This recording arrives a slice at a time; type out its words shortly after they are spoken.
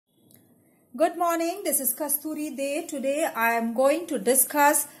Good morning, this is Kasturi Day. Today I am going to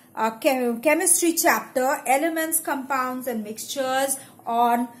discuss chemistry chapter, elements, compounds and mixtures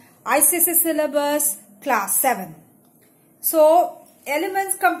on ICSE syllabus class 7. So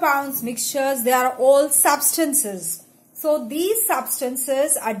elements, compounds, mixtures, they are all substances. So these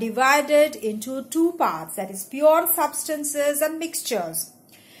substances are divided into two parts, that is pure substances and mixtures.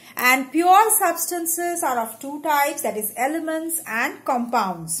 And pure substances are of two types, that is elements and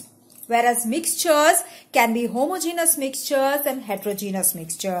compounds. Whereas mixtures can be homogeneous mixtures and heterogeneous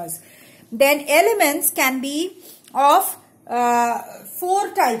mixtures. Then elements can be of four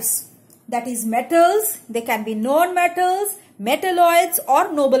types, that is metals, they can be non-metals, metalloids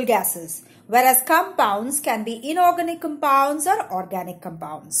or noble gases. Whereas compounds can be inorganic compounds or organic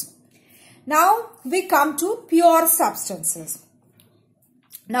compounds. Now we come to pure substances.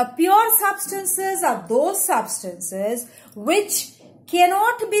 Now pure substances are those substances which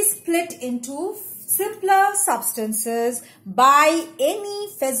cannot be split into simpler substances by any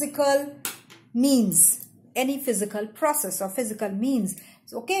physical means, any physical process or physical means.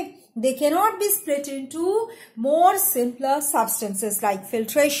 Okay, they cannot be split into more simpler substances like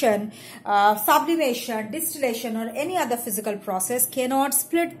filtration, sublimation, distillation or any other physical process cannot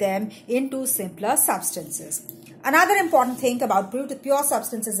split them into simpler substances. Another important thing about pure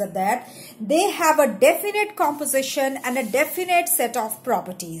substances is that they have a definite composition and a definite set of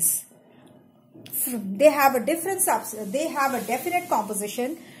properties. They have a definite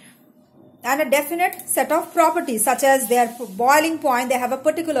composition and a definite set of properties, such as their boiling point. They have a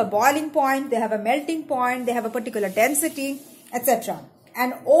particular boiling point, they have a melting point, they have a particular density, etc.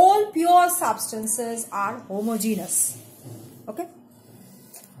 And all pure substances are homogeneous. Okay.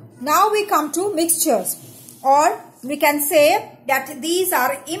 Now we come to mixtures, or we can say that these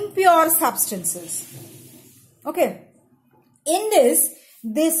are impure substances. Okay. In this,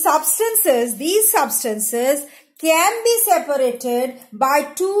 these substances can be separated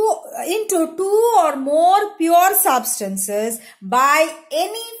into two or more pure substances by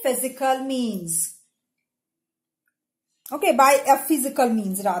any physical means. Okay, by a physical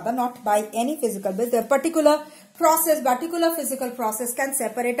means rather, not by any physical, but the particular physical process can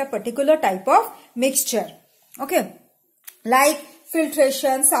separate a particular type of mixture. Okay, like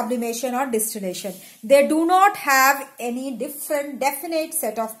filtration, sublimation or distillation. They do not have any definite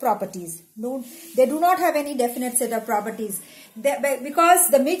set of properties. They do not have any definite set of properties. Because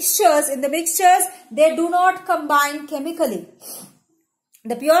in the mixtures, they do not combine chemically.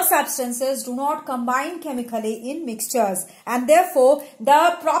 The pure substances do not combine chemically in mixtures, and therefore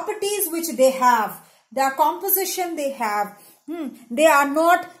the properties which they have, the composition they have, they are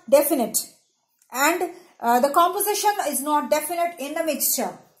not definite, and the composition is not definite in the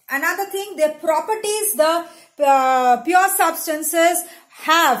mixture. Another thing, the properties the pure substances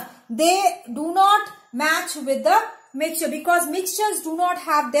have, they do not match with the mixture, because mixtures do not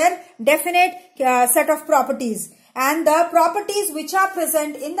have their definite set of properties. And the properties which are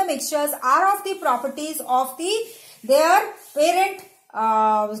present in the mixtures are of the properties of their parent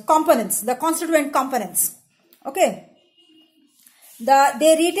components, the constituent components. Okay.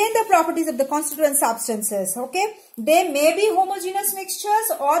 They retain the properties of the constituent substances. Okay. They may be homogeneous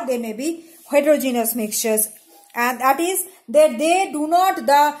mixtures or they may be heterogeneous mixtures. And that is that they do not,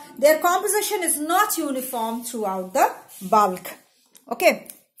 their composition is not uniform throughout the bulk. Okay.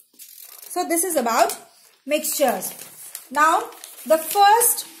 So this is about mixtures. Now the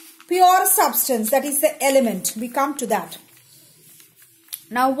first pure substance, that is the element, we come to that.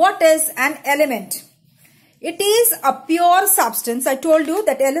 Now what is an element? It is a pure substance. I told you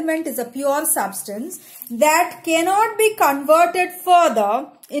that element is a pure substance that cannot be converted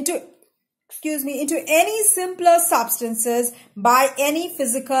further into any simpler substances by any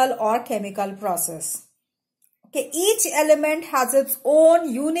physical or chemical process. Okay, each element has its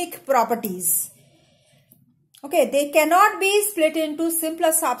own unique properties. Okay, they cannot be split into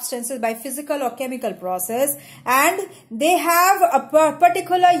simpler substances by physical or chemical process, and they have a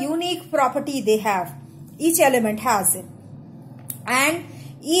particular unique property they have. Each element has it. And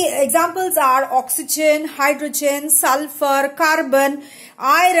examples are oxygen, hydrogen, sulfur, carbon,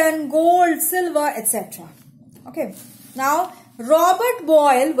 iron, gold, silver, etc. Okay. Now, Robert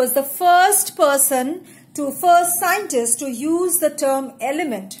Boyle was the first scientist to use the term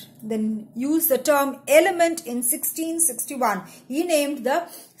element. Then use the term element in 1661. He named the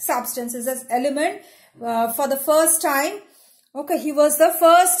substances as element for the first time. Okay, he was the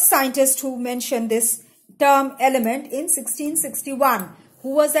first scientist who mentioned this term element in 1661. Who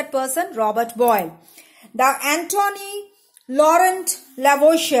was that person? Robert Boyle. The Anthony Laurent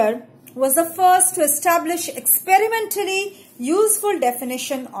Lavoisier was the first to establish experimentally useful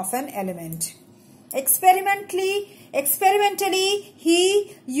definition of an element. Experimentally,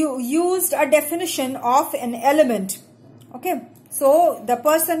 he used a definition of an element. Okay, so the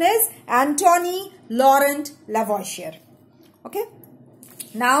person is Anthony Laurent Lavoisier. Okay,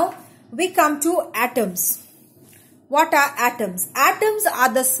 now we come to atoms. What are atoms? Atoms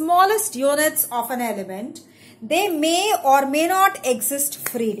are the smallest units of an element. They may or may not exist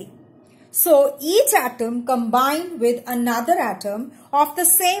freely. So each atom combined with another atom of the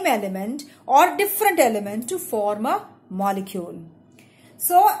same element or different element to form a molecule.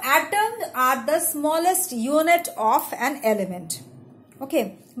 So atoms are the smallest unit of an element.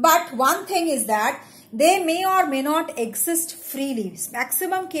 Okay, but one thing is that they may or may not exist freely.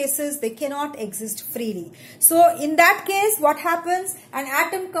 Maximum cases they cannot exist freely. So in that case, what happens? An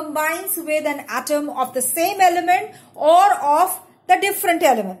atom combines with an atom of the same element or of the different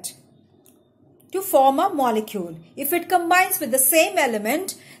element to form a molecule. If it combines with the same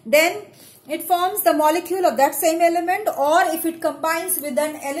element, then it forms the molecule of that same element, or if it combines with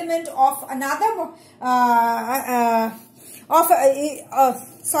an element of another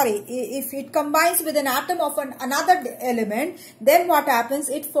if it combines with an atom of another element, then what happens?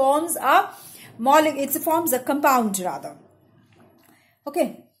 It forms a molecule. It forms a compound rather.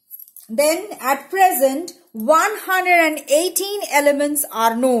 Okay. Then at present 118 elements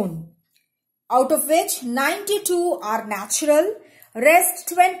are known, out of which 92 are natural, rest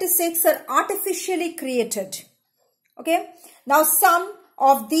 26 are artificially created. Okay. Now some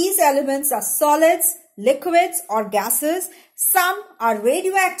of these elements are solids, liquids or gases. Some are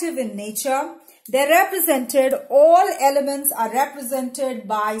radioactive in nature. They represented, all elements are represented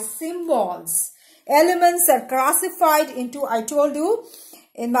by symbols. Elements are classified into, I told you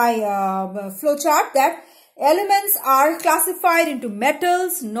in my flowchart that elements are classified into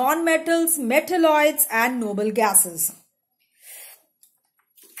metals, non-metals, metalloids and noble gases.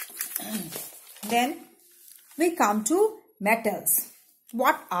 Then we come to metals.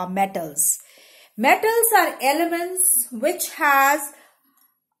 What are metals? Metals are elements which are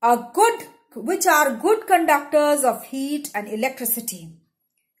good conductors of heat and electricity.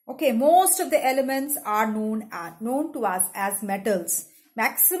 Okay, most of the elements are known to us as metals.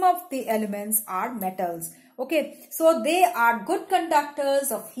 Maximum of the elements are metals. Okay, so they are good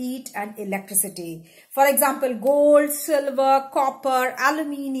conductors of heat and electricity. For example, gold, silver, copper,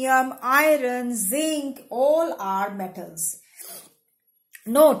 aluminium, iron, zinc, all are metals.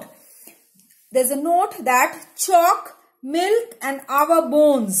 Note, there's a note that chalk, milk and our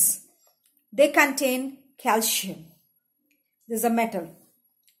bones, they contain calcium. This is a metal.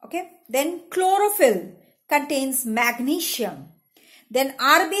 Okay. Then chlorophyll contains magnesium. Then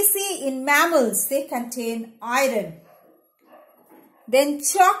RBC in mammals, they contain iron. Then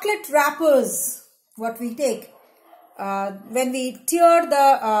chocolate wrappers, what we take. When we tear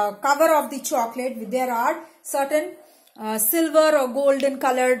the cover of the chocolate, there are certain silver or golden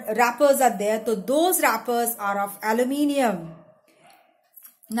colored wrappers are there. So those wrappers are of aluminium.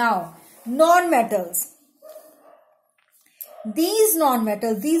 Now, non-metals. These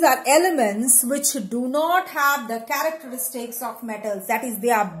non-metals, these are elements which do not have the characteristics of metals. That is, they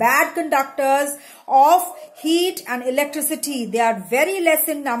are bad conductors of heat and electricity. They are very less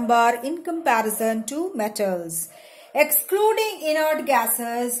in number in comparison to metals. Excluding inert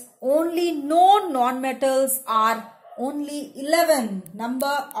gases, only known non-metals are only 11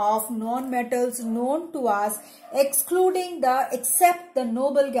 number of non-metals known to us, except the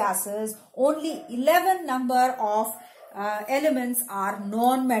noble gases, only 11 number of elements are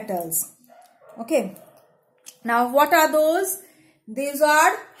non-metals. Okay. Now what are those? These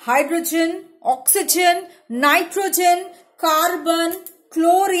are hydrogen, oxygen, nitrogen, carbon,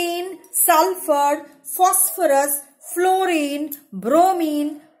 chlorine, sulfur, phosphorus, fluorine,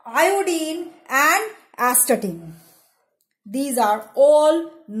 bromine, iodine and astatine. These are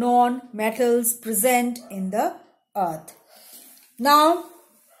all non-metals present in the earth. Now,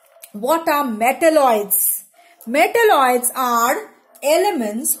 what are metalloids? Metalloids are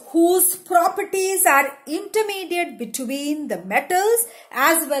elements whose properties are intermediate between the metals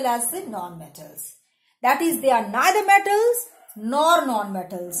as well as the non-metals. That is, they are neither metals nor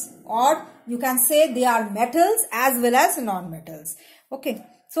non-metals, or you can say they are metals as well as non-metals. Okay.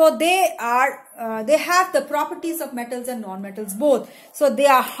 So they have the properties of metals and non-metals both. So they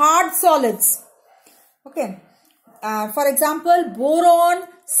are hard solids. Okay. For example, boron,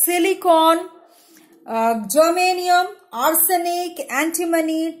 silicon, germanium, arsenic,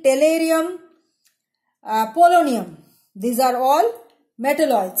 antimony, tellurium, polonium. These are all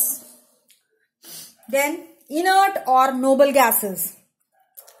metalloids. Then inert or noble gases.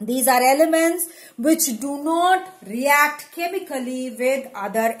 These are elements which do not react chemically with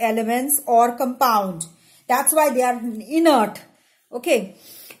other elements or compound. That's why they are inert. Okay.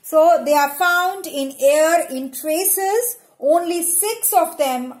 So they are found in air in traces. Only 6 of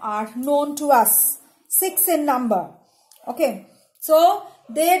them are known to us. 6 in number. Okay. So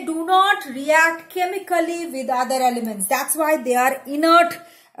they do not react chemically with other elements. That's why they are inert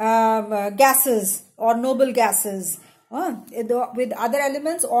gases or noble gases with other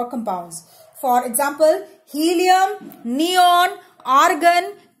elements or compounds. For example, helium, neon,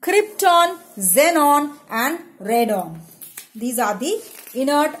 argon, krypton, xenon and radon. These are the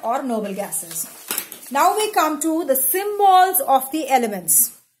inert or noble gases. Now we come to the symbols of the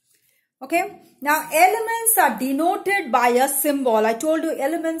elements. Okay. Now elements are denoted by a symbol. I told you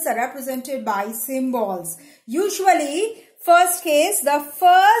elements are represented by symbols. Usually, first case, the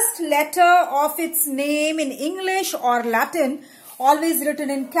first letter of its name in English or Latin, always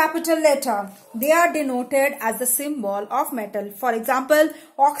written in capital letter. They are denoted as the symbol of metal. For example,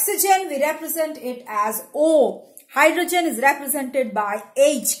 oxygen, we represent it as O. Hydrogen is represented by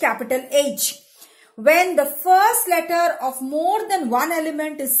H, capital H. When the first letter of more than one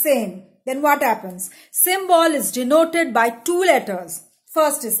element is same, then what happens? Symbol is denoted by 2 letters.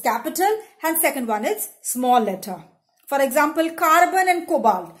 First is capital and second one is small letter. For example, carbon and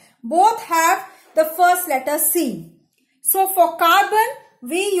cobalt both have the first letter C. So for carbon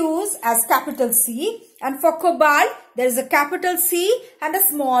we use as capital C, and for cobalt there is a capital C and a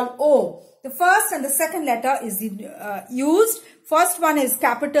small O. The first and the second letter is used. First one is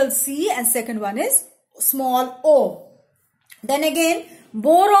capital C and second one is small O. Then again,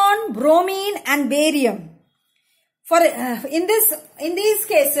 boron, bromine and barium. For in these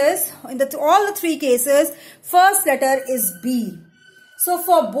cases, all the 3 cases, first letter is B. So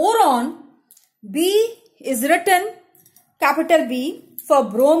for boron, B is written capital B. For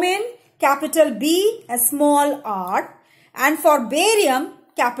bromine, capital B and small r. And for barium,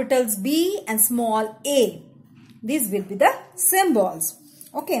 capitals B and small a. These will be the symbols.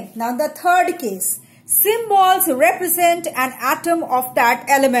 Okay, now the third case. Symbols represent an atom of that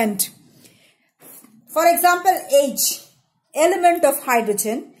element. For example, H, element of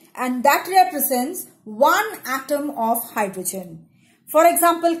hydrogen, and that represents 1 atom of hydrogen. For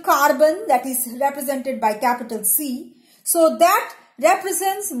example, carbon, that is represented by capital C. So that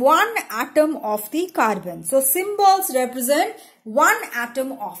represents 1 atom of the carbon. So symbols represent 1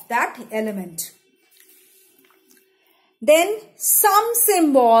 atom of that element. Then some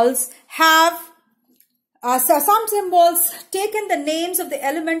symbols have some symbols taken the names of the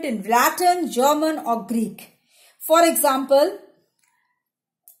element in Latin, German or Greek. For example,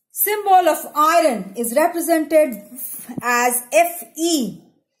 symbol of iron is represented as Fe,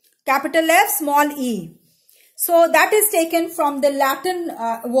 capital F, small e. So that is taken from the Latin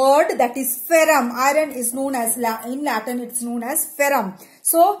word, that is ferrum. Iron is known as, in Latin it's known as ferrum.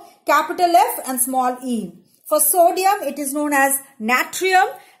 So capital F and small e. For sodium it is known as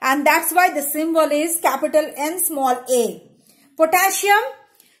natrium, and that's why the symbol is capital N small a. Potassium,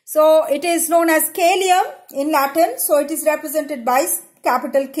 so it is known as kalium in Latin, so it is represented by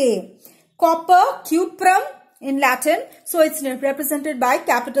capital K. Copper, cuprum in Latin, so it's represented by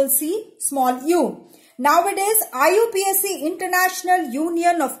capital C small u. Nowadays, IUPAC, International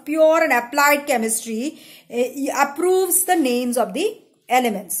Union of Pure and Applied Chemistry, approves the names of the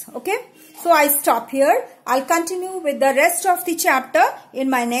elements. Okay. So I stop here. I'll continue with the rest of the chapter in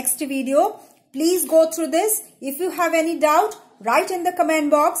my next video. Please go through this. If you have any doubt, write in the comment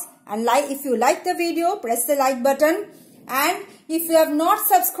box. And if you like the video, press the like button. And if you have not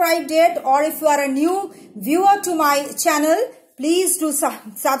subscribed yet, or if you are a new viewer to my channel, please do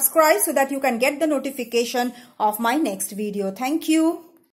subscribe so that you can get the notification of my next video. Thank you.